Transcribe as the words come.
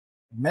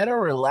Men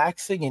are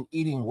relaxing and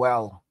eating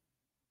well.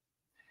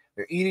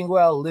 They're eating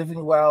well,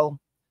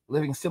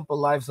 living simple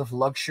lives of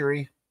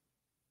luxury.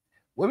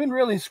 Women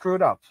really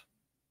screwed up.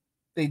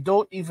 They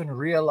don't even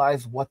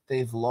realize what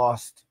they've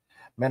lost.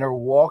 Men are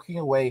walking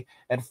away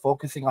and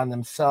focusing on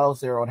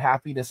themselves, their own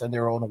happiness, and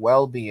their own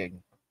well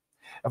being.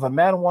 If a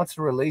man wants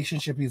a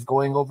relationship, he's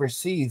going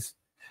overseas,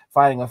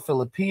 finding a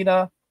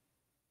Filipina,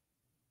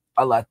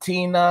 a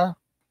Latina,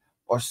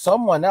 or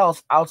someone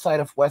else outside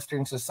of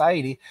Western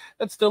society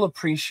that still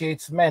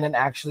appreciates men and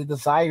actually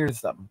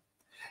desires them.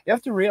 You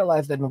have to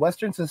realize that in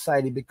Western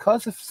society,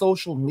 because of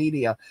social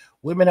media,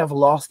 women have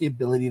lost the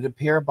ability to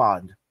pair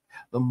bond.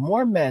 The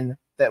more men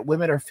that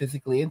women are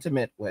physically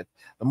intimate with,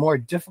 the more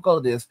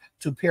difficult it is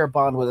to pair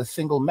bond with a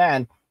single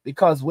man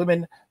because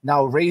women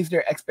now raise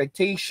their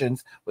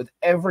expectations with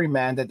every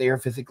man that they are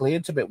physically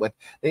intimate with.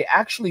 They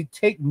actually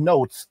take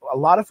notes. A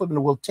lot of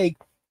women will take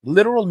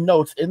literal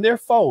notes in their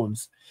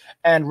phones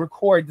and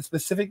record the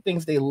specific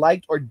things they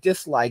liked or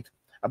disliked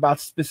about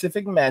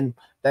specific men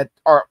that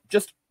are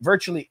just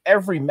virtually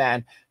every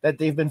man that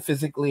they've been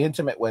physically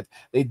intimate with.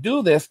 They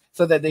do this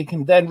so that they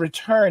can then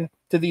return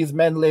to these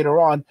men later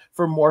on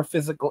for more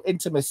physical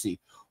intimacy.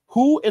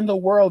 Who in the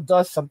world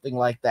does something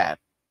like that?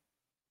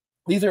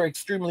 These are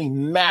extremely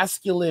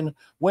masculine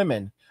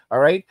women. All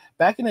right.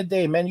 Back in the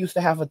day, men used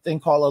to have a thing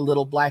called a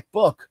little black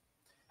book.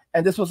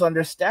 And this was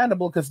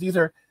understandable because these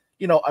are,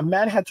 a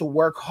man had to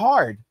work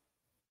hard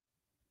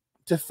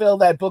to fill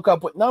that book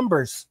up with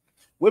numbers.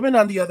 Women,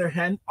 on the other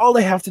hand, all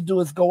they have to do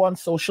is go on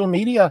social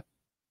media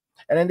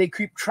and then they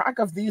keep track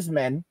of these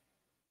men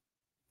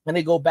and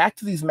they go back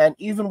to these men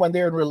even when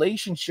they're in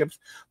relationships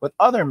with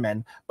other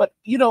men. But,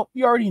 you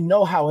already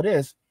know how it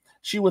is.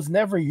 She was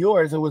never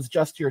yours. It was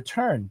just your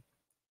turn.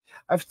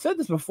 I've said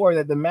this before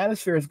that the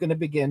manosphere is going to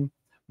begin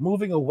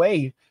moving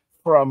away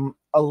from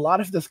a lot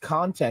of this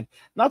content.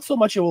 Not so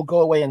much it will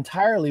go away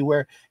entirely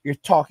where you're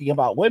talking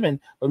about women,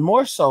 but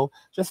more so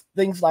just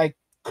things like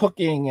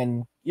cooking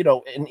and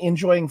and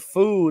enjoying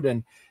food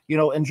and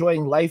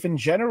enjoying life in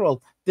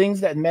general,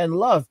 things that men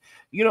love.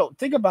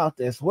 Think about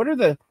this. What are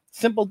the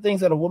simple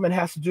things that a woman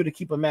has to do to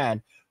keep a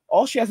man?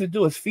 All she has to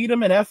do is feed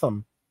him and F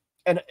him,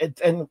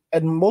 and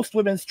most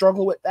women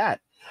struggle with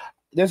that.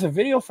 There's a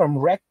video from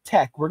Rec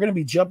Tech. We're going to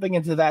be jumping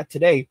into that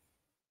today.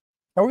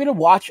 And we're going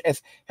to watch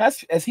as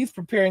he's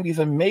preparing these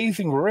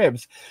amazing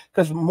ribs,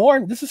 because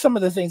this is some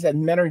of the things that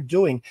men are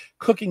doing,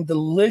 cooking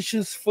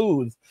delicious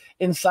foods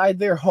inside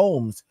their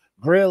homes,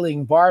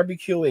 grilling,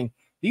 barbecuing.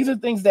 These are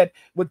things that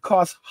would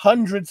cost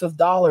hundreds of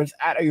dollars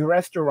at a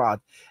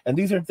restaurant. And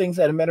these are things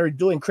that men are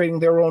doing, creating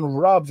their own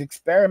rubs,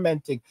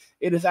 experimenting.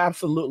 It is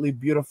absolutely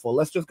beautiful.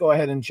 Let's just go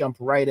ahead and jump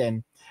right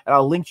in. And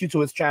I'll link you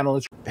to his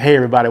channel. Hey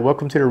everybody,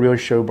 welcome to The Real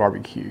Show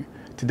Barbecue.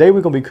 Today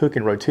we're going to be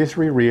cooking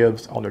rotisserie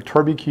ribs on the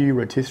Turbocue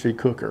rotisserie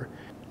cooker.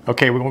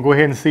 Okay, we're going to go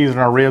ahead and season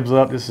our ribs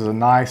up. This is a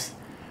nice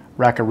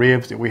rack of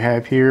ribs that we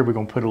have here. We're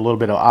going to put a little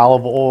bit of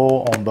olive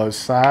oil on both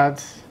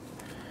sides.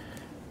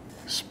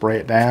 Spray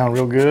it down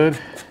real good.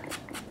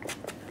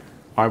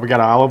 All right, we got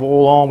our olive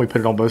oil on. We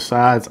put it on both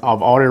sides.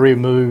 I've already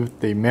removed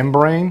the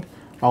membrane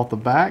off the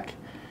back.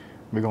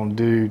 We're going to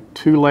do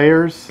 2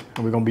 layers,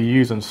 and we're going to be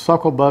using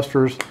Suckle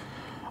Busters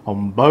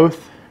on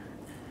both.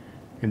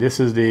 And this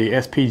is the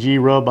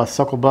SPG rub by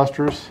Suckle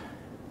Busters.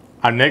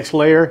 Our next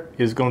layer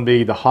is going to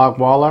be the Hog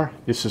Waller.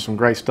 This is some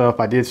great stuff.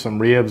 I did some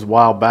ribs a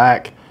while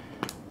back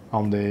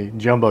on the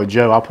Jumbo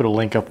Joe. I'll put a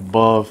link up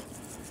above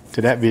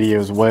to that video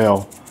as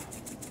well.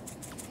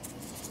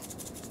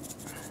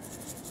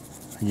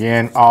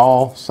 Again,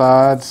 all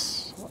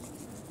sides.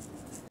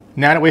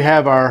 Now that we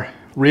have our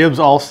ribs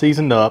all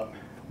seasoned up,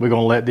 we're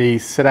going to let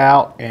these sit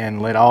out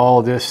and let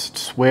all this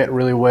sweat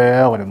really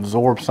well and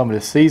absorb some of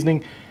the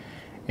seasoning.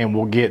 And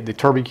we'll get the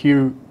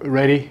Turbocue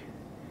ready.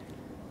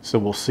 So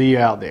we'll see you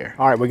out there.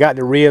 All right, we got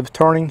the ribs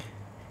turning.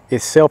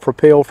 It's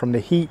self-propelled from the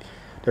heat.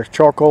 Their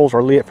charcoals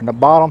are lit from the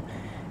bottom,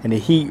 and the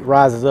heat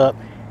rises up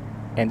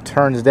and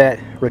turns that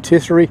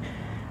rotisserie.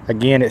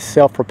 Again, it's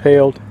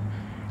self-propelled.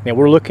 And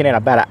we're looking at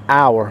about an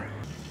hour.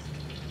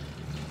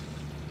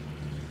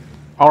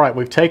 All right,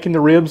 we've taken the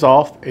ribs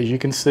off. As you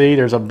can see,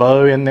 there's a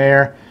bow in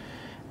there,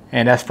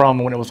 and that's from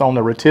when it was on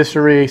the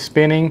rotisserie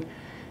spinning.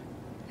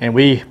 And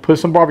we put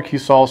some barbecue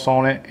sauce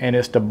on it, and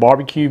it's the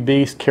Barbecue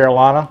Beast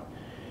Carolina.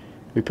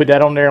 We put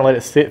that on there and let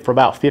it sit for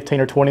about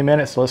 15 or 20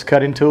 minutes. So let's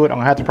cut into it. I'm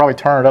gonna have to probably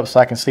turn it up so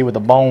I can see where the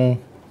bone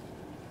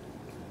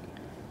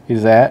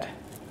is at.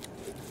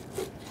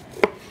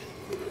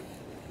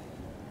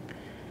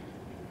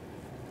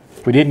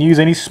 We didn't use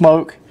any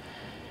smoke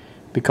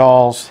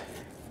because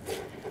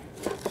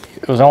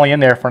it was only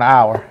in there for an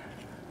hour.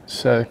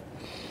 So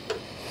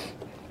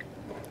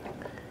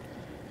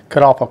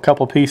cut off a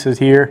couple pieces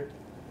here,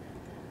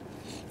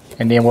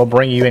 and then we'll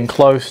bring you in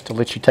close to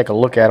let you take a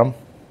look at them.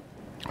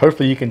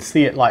 Hopefully you can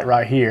see it like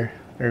right here.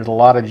 There's a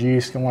lot of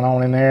juice going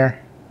on in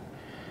there.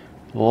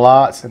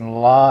 Lots and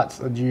lots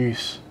of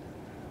juice.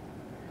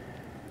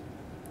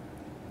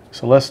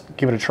 So let's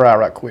give it a try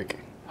right quick.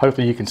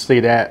 Hopefully you can see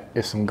that.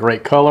 It's some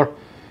great color.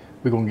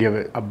 We're gonna give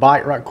it a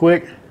bite right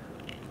quick.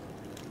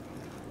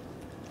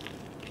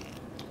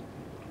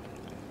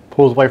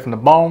 pulls away from the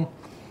bone.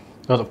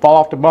 Doesn't fall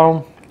off the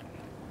bone.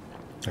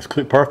 It's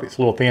cooked perfect. It's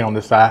a little thin on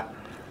this side.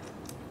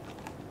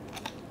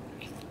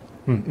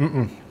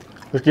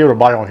 Let's give it a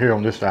bite on here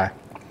on this side.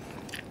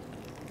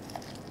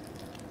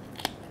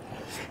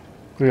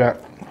 Look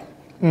at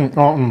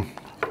that.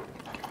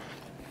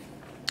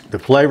 The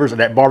flavors of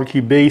that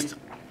barbecue beef,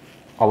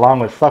 along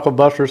with Suckle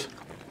Busters.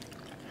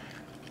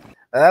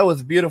 That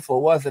was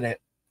beautiful, wasn't it?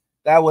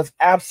 That was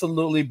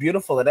absolutely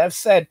beautiful. And I've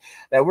said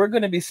that we're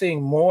going to be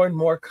seeing more and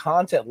more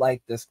content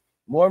like this,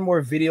 more and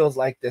more videos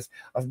like this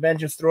of men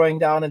just throwing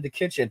down in the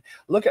kitchen.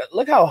 Look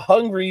how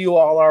hungry you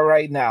all are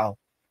right now.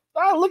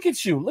 Oh, look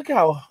at you. Look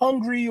how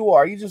hungry you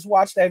are. You just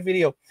watched that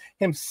video,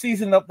 him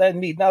seasoning up that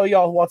meat. Now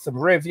y'all want some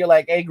ribs. You're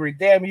like angry.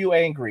 Damn you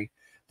angry.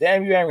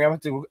 Damn you angry. I'm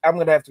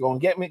gonna have to go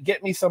and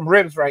get me some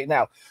ribs right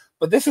now.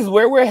 But this is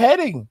where we're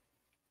heading.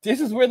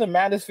 This is where the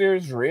manosphere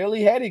is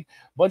really heading.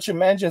 Bunch of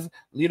men just,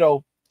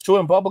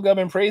 chewing bubblegum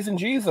and praising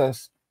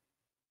Jesus.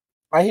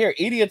 I hear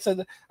idiots,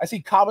 and I see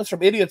comments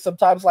from idiots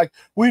sometimes like,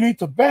 we need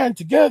to band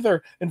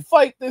together and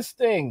fight this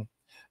thing.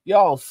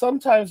 Y'all,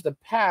 sometimes the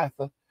path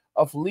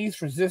of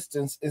least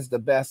resistance is the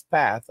best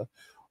path.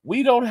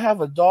 We don't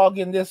have a dog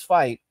in this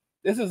fight.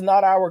 This is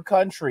not our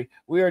country.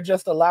 We are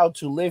just allowed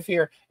to live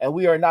here, and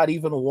we are not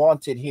even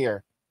wanted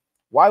here.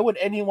 Why would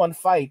anyone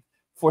fight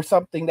for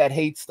something that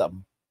hates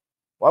them?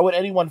 Why would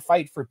anyone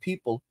fight for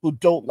people who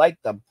don't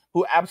like them,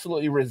 who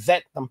absolutely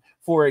resent them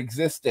for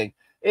existing?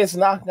 It's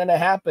not going to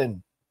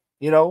happen.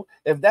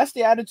 If that's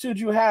the attitude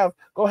you have,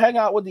 go hang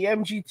out with the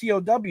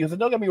MGTOWs. And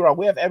don't get me wrong,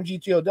 we have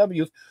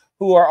MGTOWs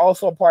who are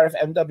also a part of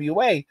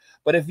MWA.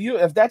 But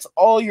if that's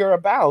all you're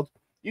about,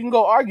 you can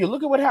go argue.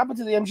 Look at what happened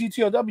to the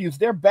MGTOWs.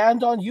 They're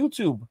banned on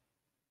YouTube.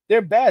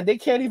 They're banned. They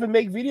can't even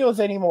make videos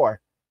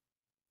anymore.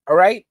 All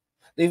right?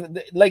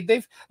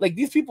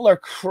 These people are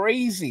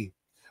crazy.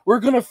 We're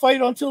gonna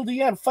fight until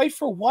the end. Fight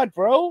for what,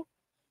 bro?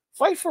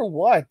 Fight for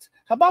what?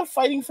 How about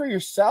fighting for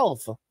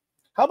yourself?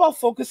 How about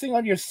focusing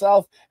on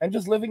yourself and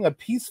just living a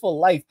peaceful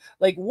life?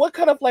 Like, what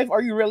kind of life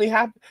are you really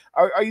happy?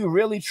 Are you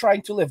really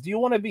trying to live? Do you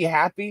want to be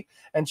happy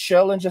and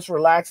chill and just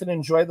relax and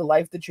enjoy the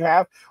life that you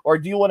have? Or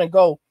do you want to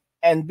go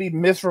and be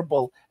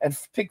miserable and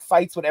pick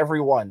fights with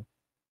everyone?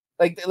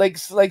 Like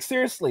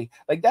seriously,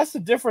 that's the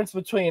difference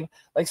between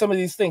some of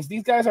these things.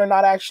 These guys are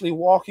not actually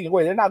walking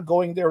away. They're not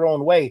going their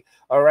own way.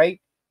 All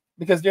right.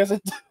 Because there's a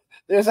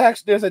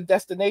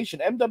destination.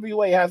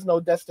 MWA has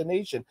no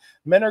destination.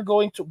 Men are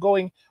going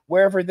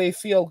wherever they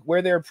feel,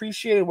 where they're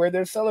appreciated, where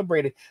they're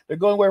celebrated. They're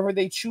going wherever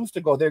they choose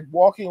to go. They're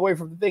walking away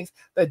from the things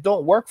that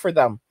don't work for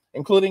them,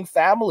 including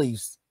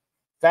families,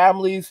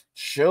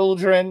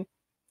 children,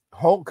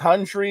 home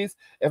countries.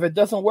 If it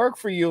doesn't work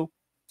for you,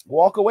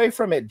 walk away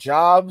from it.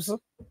 Jobs.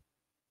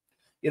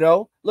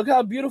 Look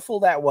how beautiful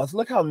that was.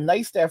 Look how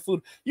nice that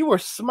food. You were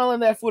smelling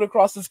that food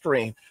across the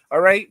screen.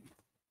 All right.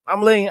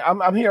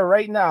 I'm here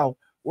right now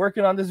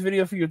working on this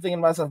video for you, thinking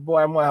to myself,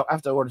 boy, I'm gonna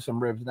have to order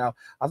some ribs now.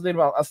 I was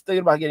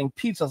thinking about getting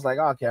pizza. I was like,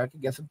 oh, okay, I can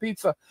get some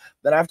pizza.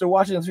 Then after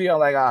watching this video, I'm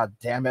like, ah,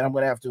 damn it, I'm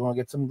gonna have to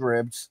get some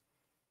ribs.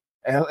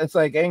 And it's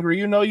like, angry,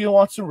 you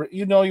want some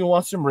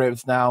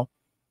ribs now.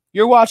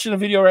 You're watching the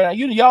video right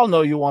now. Y'all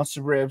know you want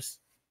some ribs.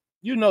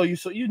 You know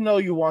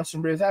you want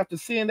some ribs after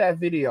seeing that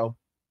video.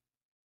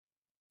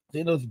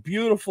 See those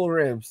beautiful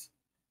ribs.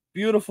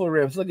 Beautiful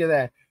ribs. Look at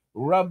that.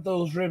 Rub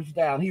those ribs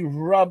down. He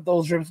rubbed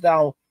those ribs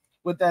down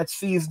with that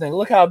seasoning.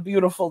 Look how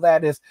beautiful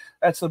that is.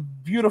 That's a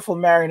beautiful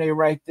marinade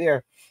right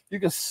there. You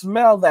can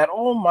smell that.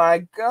 Oh my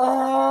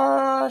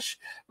gosh.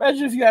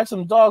 Imagine if you had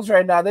some dogs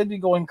right now. They'd be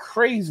going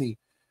crazy.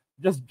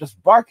 Just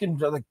barking.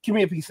 Like, give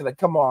me a piece of that.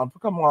 Come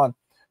on.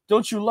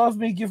 Don't you love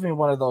me? Give me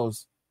one of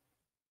those.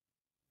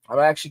 I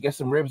might actually get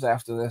some ribs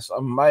after this. I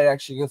might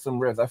actually get some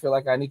ribs. I feel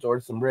like I need to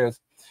order some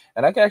ribs.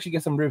 And I can actually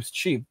get some ribs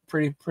cheap.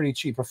 Pretty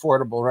cheap.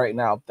 Affordable right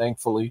now,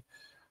 thankfully.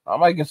 I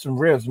might get some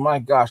ribs. My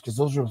gosh, because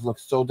those ribs look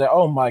so dead.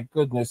 Oh my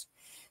goodness.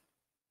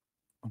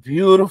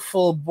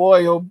 Beautiful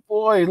boy. Oh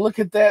boy. Look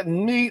at that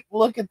meat.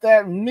 Look at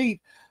that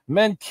meat.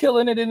 Men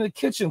killing it in the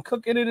kitchen,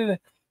 cooking it in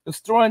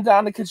just throwing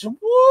down the kitchen.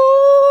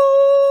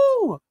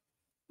 Woo!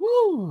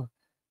 Woo!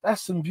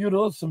 That's some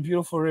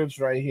beautiful ribs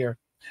right here.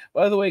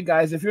 By the way,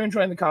 guys, if you're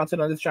enjoying the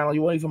content on this channel,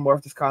 you want even more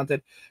of this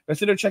content,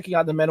 consider checking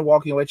out the Men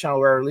Walking Away channel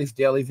where I release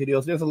daily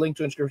videos. There's a link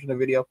to inscription in the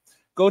video.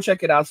 Go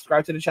check it out.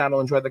 Subscribe to the channel.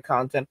 Enjoy the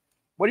content.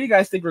 What do you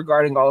guys think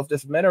regarding all of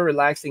this? Men are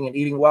relaxing and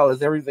eating well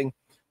as everything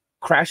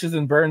crashes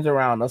and burns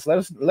around us.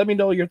 Let me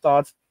know your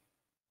thoughts.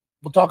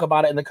 We'll talk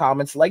about it in the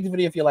comments. Like the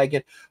video if you like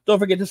it. Don't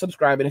forget to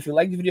subscribe. And if you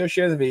like the video,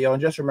 share the video.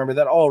 And just remember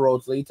that all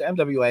roads lead to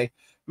MWA,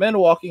 Men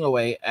Walking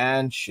Away,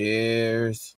 and cheers.